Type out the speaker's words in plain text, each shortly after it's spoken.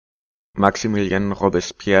Maximilien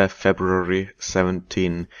Robespierre, February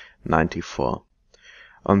 1794.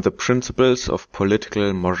 On the Principles of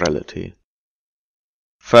Political Morality.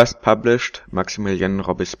 First published, Maximilien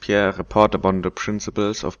Robespierre Report upon the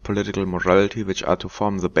Principles of Political Morality which are to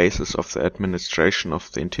form the basis of the administration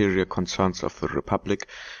of the interior concerns of the Republic,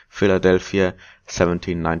 Philadelphia,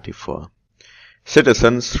 1794.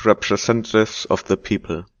 Citizens, representatives of the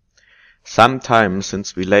people. Some time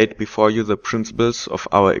since we laid before you the principles of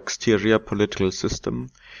our exterior political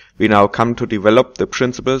system, we now come to develop the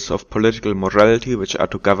principles of political morality which are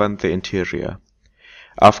to govern the interior.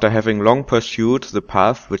 After having long pursued the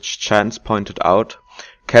path which chance pointed out,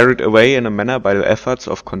 carried away in a manner by the efforts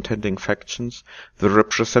of contending factions, the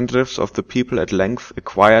representatives of the people at length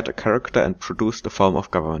acquired a character and produced a form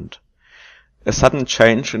of government. A sudden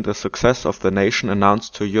change in the success of the nation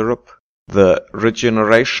announced to Europe the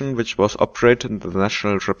regeneration which was operated in the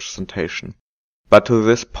national representation. But to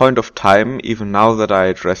this point of time, even now that I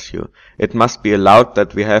address you, it must be allowed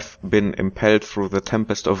that we have been impelled through the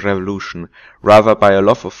tempest of revolution, rather by a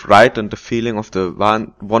love of right and a feeling of the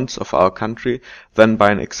wants of our country, than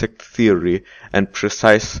by an exact theory and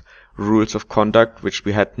precise rules of conduct which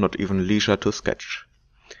we had not even leisure to sketch.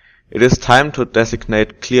 It is time to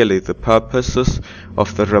designate clearly the purposes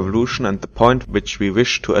of the revolution and the point which we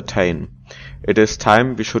wish to attain. It is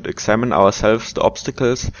time we should examine ourselves the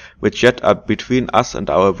obstacles which yet are between us and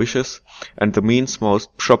our wishes, and the means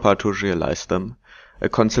most proper to realize them, a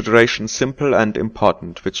consideration simple and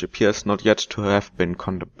important, which appears not yet to have been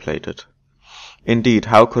contemplated. Indeed,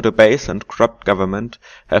 how could a base and corrupt government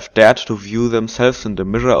have dared to view themselves in the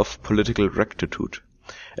mirror of political rectitude?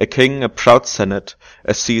 A king, a proud senate,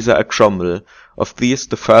 a Caesar, a Cromwell, of these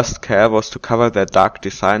the first care was to cover their dark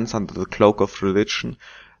designs under the cloak of religion,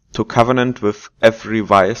 to covenant with every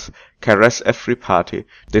vice, caress every party,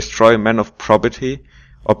 destroy men of probity,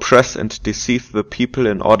 oppress and deceive the people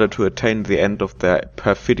in order to attain the end of their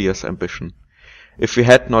perfidious ambition. If we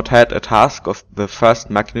had not had a task of the first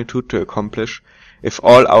magnitude to accomplish, if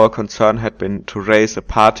all our concern had been to raise a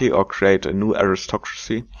party or create a new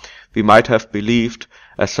aristocracy, we might have believed,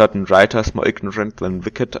 as certain writers more ignorant than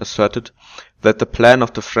wicked asserted, that the plan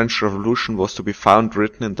of the French Revolution was to be found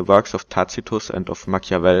written in the works of Tacitus and of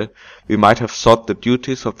Machiavel. We might have sought the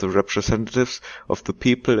duties of the representatives of the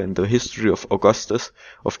people in the history of Augustus,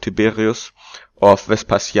 of Tiberius, or of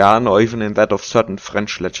Vespasian, or even in that of certain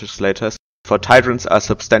French legislators, for tyrants are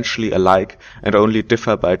substantially alike, and only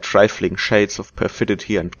differ by trifling shades of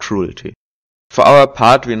perfidy and cruelty. For our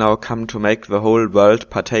part, we now come to make the whole world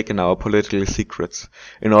partake in our political secrets,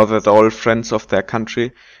 in order that all friends of their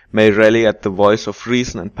country may rally at the voice of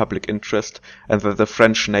reason and public interest, and that the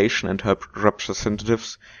French nation and her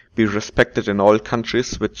representatives be respected in all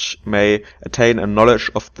countries which may attain a knowledge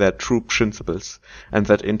of their true principles, and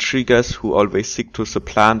that intriguers who always seek to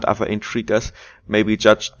supplant other intriguers may be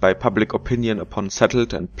judged by public opinion upon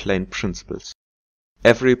settled and plain principles.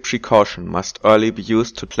 Every precaution must early be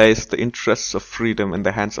used to place the interests of freedom in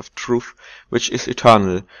the hands of truth, which is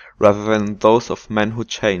eternal, rather than those of men who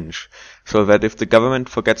change, so that if the government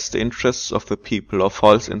forgets the interests of the people or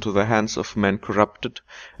falls into the hands of men corrupted,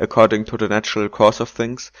 according to the natural course of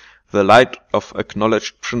things, the light of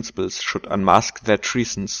acknowledged principles should unmask their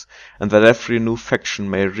treasons, and that every new faction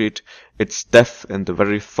may read its death in the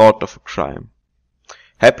very thought of a crime.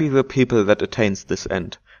 Happy the people that attains this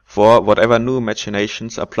end. For, whatever new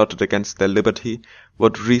machinations are plotted against their liberty,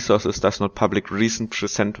 what resources does not public reason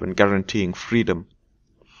present when guaranteeing freedom?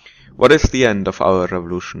 What is the end of our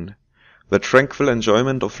revolution? The tranquil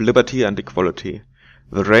enjoyment of liberty and equality,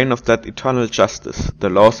 the reign of that eternal justice, the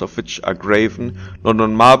laws of which are graven, not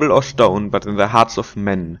on marble or stone, but in the hearts of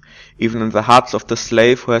men, even in the hearts of the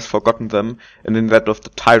slave who has forgotten them, and in that of the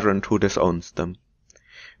tyrant who disowns them.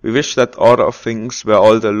 We wish that order of things where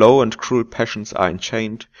all the low and cruel passions are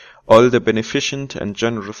enchained, all the beneficent and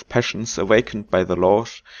generous passions awakened by the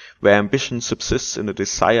laws, where ambition subsists in a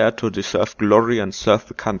desire to deserve glory and serve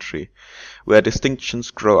the country, where distinctions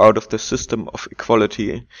grow out of the system of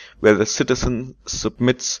equality, where the citizen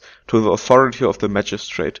submits to the authority of the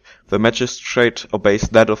magistrate obeys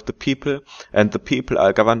that of the people, and the people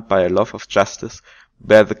are governed by a love of justice,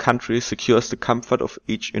 where the country secures the comfort of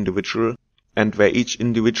each individual, and where each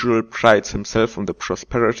individual prides himself on the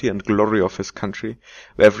prosperity and glory of his country,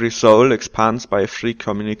 where every soul expands by a free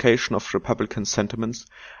communication of republican sentiments,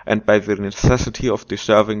 and by the necessity of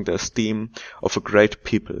deserving the esteem of a great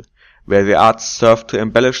people, where the arts serve to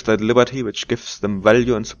embellish that liberty which gives them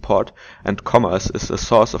value and support, and commerce is a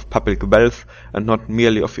source of public wealth, and not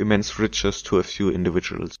merely of immense riches to a few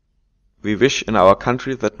individuals. We wish in our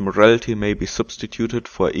country that morality may be substituted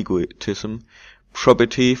for egotism,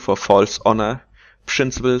 probity for false honor,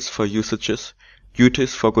 principles for usages,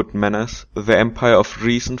 duties for good manners, the empire of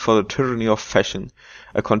reason for the tyranny of fashion,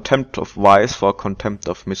 a contempt of vice for contempt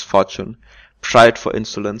of misfortune, pride for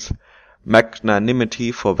insolence,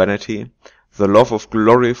 magnanimity for vanity, the love of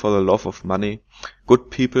glory for the love of money,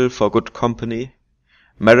 good people for good company,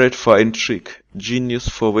 merit for intrigue, genius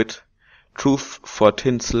for wit, truth for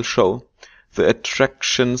tinsel show, the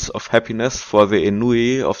attractions of happiness for the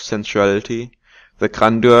ennui of sensuality, the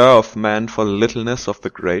grandeur of man for the littleness of the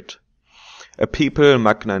great, a people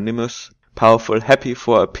magnanimous, powerful, happy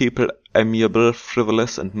for a people amiable,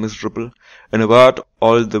 frivolous, and miserable, in a word,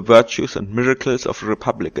 all the virtues and miracles of a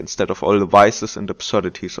republic instead of all the vices and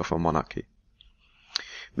absurdities of a monarchy.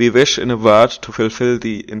 We wish, in a word, to fulfill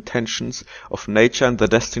the intentions of nature and the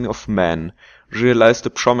destiny of man, realize the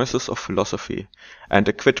promises of philosophy, and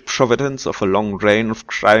acquit Providence of a long reign of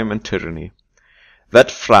crime and tyranny. That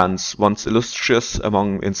France, once illustrious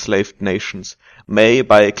among enslaved nations, may,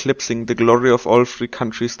 by eclipsing the glory of all free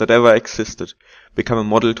countries that ever existed, become a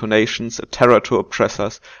model to nations, a terror to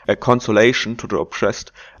oppressors, a consolation to the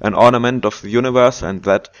oppressed, an ornament of the universe, and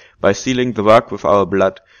that, by sealing the work with our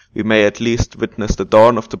blood, we may at least witness the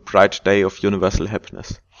dawn of the bright day of universal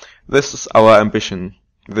happiness. This is our ambition.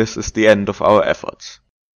 This is the end of our efforts.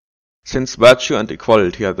 Since virtue and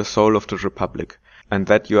equality are the soul of the Republic, and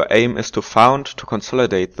that your aim is to found, to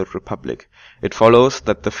consolidate the Republic, it follows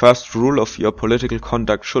that the first rule of your political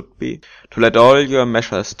conduct should be to let all your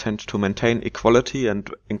measures tend to maintain equality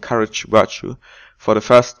and encourage virtue, for the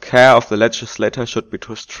first care of the legislator should be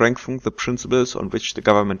to strengthen the principles on which the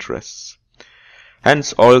government rests.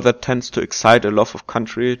 Hence all that tends to excite a love of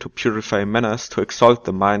country, to purify manners, to exalt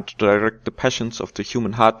the mind, to direct the passions of the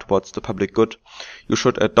human heart towards the public good, you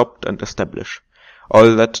should adopt and establish.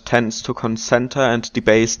 All that tends to concenter and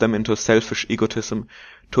debase them into selfish egotism,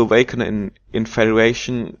 to awaken an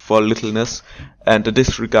infatuation for littleness and a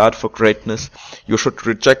disregard for greatness, you should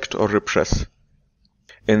reject or repress.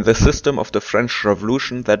 In the system of the French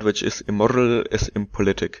Revolution, that which is immoral is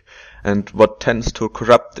impolitic, and what tends to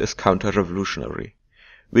corrupt is counter-revolutionary.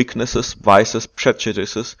 Weaknesses, vices,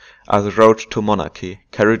 prejudices are the road to monarchy,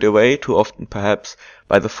 carried away, too often perhaps,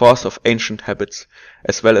 by the force of ancient habits,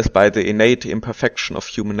 as well as by the innate imperfection of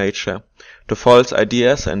human nature, to false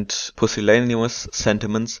ideas and pusillanimous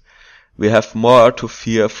sentiments. We have more to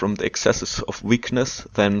fear from the excesses of weakness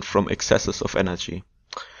than from excesses of energy.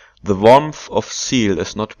 The warmth of zeal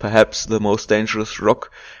is not perhaps the most dangerous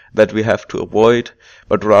rock that we have to avoid,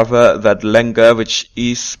 but rather that languor which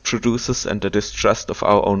ease produces and the distrust of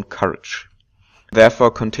our own courage.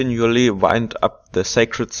 Therefore continually wind up the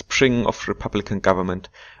sacred spring of republican government,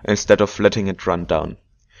 instead of letting it run down.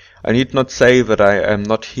 I need not say that I am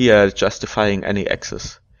not here justifying any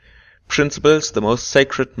excess. Principles the most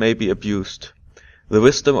sacred may be abused. The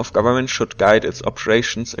wisdom of government should guide its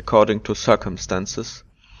operations according to circumstances.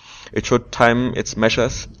 It should time its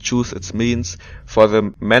measures, choose its means, for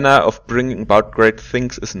the manner of bringing about great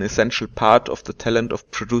things is an essential part of the talent of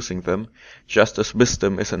producing them, just as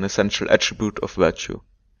wisdom is an essential attribute of virtue.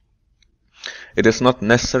 It is not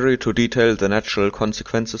necessary to detail the natural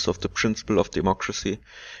consequences of the principle of democracy.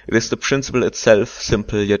 It is the principle itself,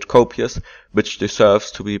 simple yet copious, which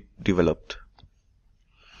deserves to be developed.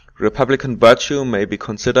 Republican virtue may be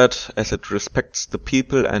considered as it respects the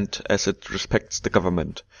people and as it respects the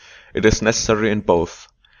government. It is necessary in both.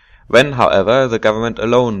 When, however, the government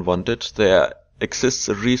alone want it, there exists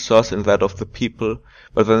a resource in that of the people,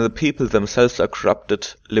 but when the people themselves are corrupted,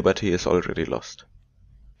 liberty is already lost.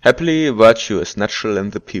 Happily, virtue is natural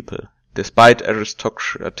in the people, despite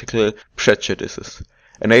aristocratical prejudices.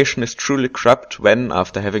 A nation is truly corrupt when,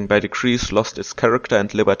 after having by degrees lost its character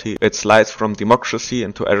and liberty, it slides from democracy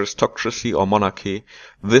into aristocracy or monarchy.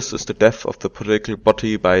 This is the death of the political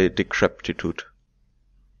body by decrepitude.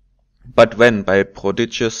 But when, by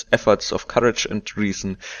prodigious efforts of courage and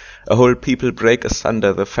reason, a whole people break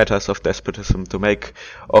asunder the fetters of despotism to make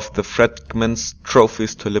of the fragments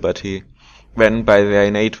trophies to liberty, when, by their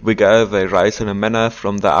innate vigor, they rise in a manner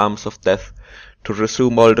from the arms of death, to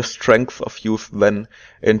resume all the strength of youth, then,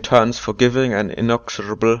 in turns forgiving and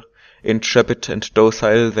inexorable, intrepid and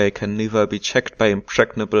docile, they can neither be checked by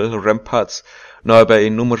impregnable ramparts, nor by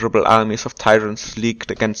innumerable armies of tyrants leagued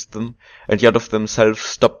against them, and yet of themselves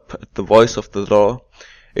stop at the voice of the law.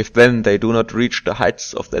 If then they do not reach the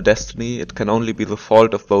heights of their destiny, it can only be the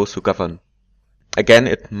fault of those who govern. Again,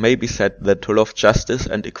 it may be said that to love justice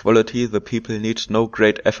and equality the people need no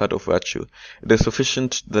great effort of virtue. It is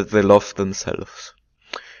sufficient that they love themselves.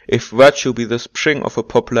 If virtue be the spring of a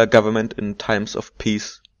popular government in times of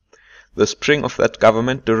peace, the spring of that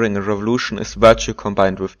government during a revolution is virtue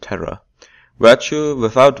combined with terror. Virtue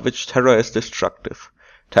without which terror is destructive,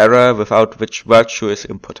 terror without which virtue is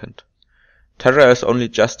impotent. Terror is only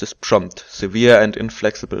just as prompt, severe, and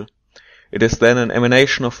inflexible. It is then an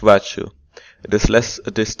emanation of virtue. It is less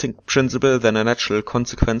a distinct principle than a natural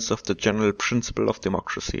consequence of the general principle of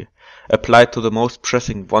democracy, applied to the most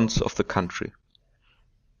pressing wants of the country.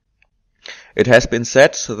 It has been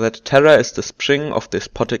said that terror is the spring of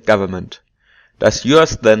despotic government. Does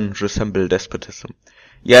yours then resemble despotism?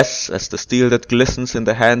 Yes, as the steel that glistens in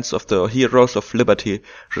the hands of the heroes of liberty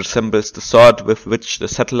resembles the sword with which the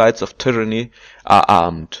satellites of tyranny are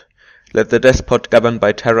armed. Let the despot govern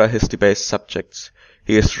by terror his debased subjects.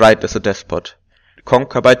 He is right as a despot.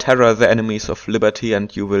 Conquer by terror the enemies of liberty,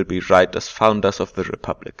 and you will be right as founders of the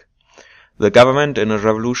Republic. The government in a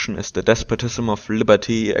revolution is the despotism of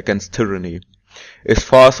liberty against tyranny. Is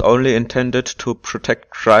force only intended to protect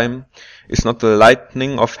crime? Is not the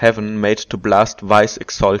lightning of heaven made to blast vice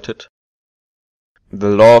exalted? The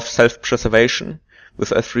law of self-preservation,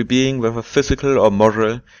 with every being, whether physical or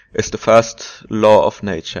moral, is the first law of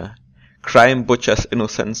nature. Crime butchers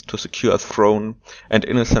innocence to secure a throne, and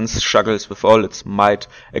innocence struggles with all its might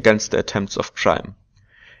against the attempts of crime.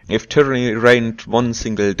 If tyranny reigned one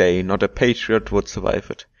single day, not a patriot would survive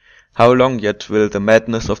it. How long yet will the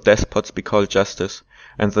madness of despots be called justice,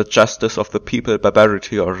 and the justice of the people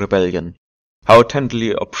barbarity or rebellion? How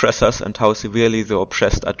tenderly oppressors and how severely the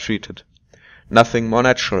oppressed are treated. Nothing more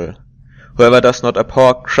natural. Whoever does not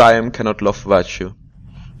abhor crime cannot love virtue.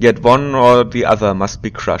 Yet one or the other must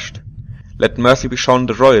be crushed. Let mercy be shown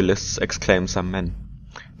the royalists, exclaim some men.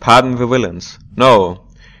 Pardon the villains. No.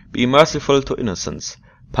 Be merciful to innocence.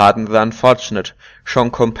 Pardon the unfortunate. Show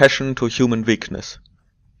compassion to human weakness.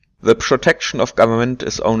 The protection of government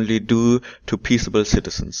is only due to peaceable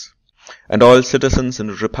citizens. And all citizens in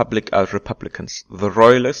a republic are republicans. The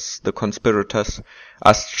royalists, the conspirators,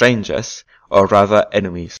 are strangers, or rather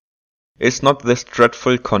enemies. Is not this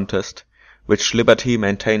dreadful contest, which liberty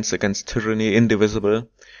maintains against tyranny, indivisible?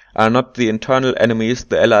 Are not the internal enemies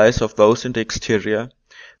the allies of those in the exterior,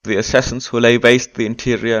 the assassins who lay waste the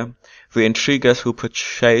interior, the intriguers who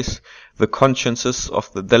purchase the consciences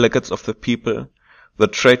of the delegates of the people, the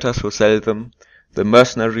traitors who sell them, the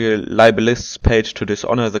mercenary libelists paid to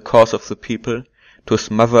dishonor the cause of the people, to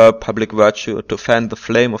smother public virtue, to fan the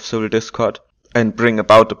flame of civil discord, and bring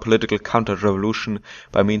about a political counter-revolution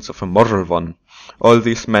by means of a moral one? All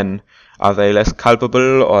these men, are they less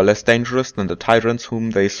culpable or less dangerous than the tyrants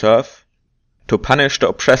whom they serve? To punish the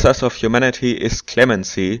oppressors of humanity is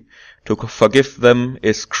clemency, to forgive them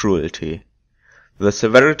is cruelty. The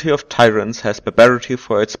severity of tyrants has barbarity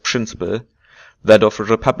for its principle, that of a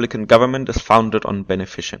republican government is founded on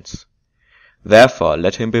beneficence. Therefore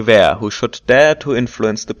let him beware who should dare to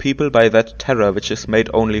influence the people by that terror which is made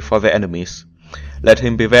only for their enemies. Let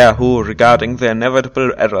him beware who, regarding the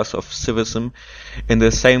inevitable errors of civism in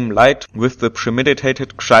the same light with the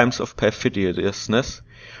premeditated crimes of perfidiousness,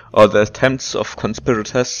 or the attempts of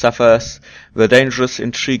conspirators, suffers the dangerous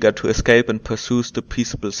intriguer to escape and pursues the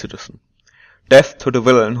peaceable citizen. Death to the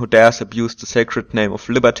villain who dares abuse the sacred name of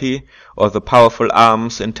liberty, or the powerful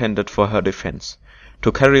arms intended for her defense.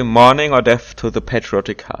 To carry mourning or death to the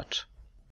patriotic heart.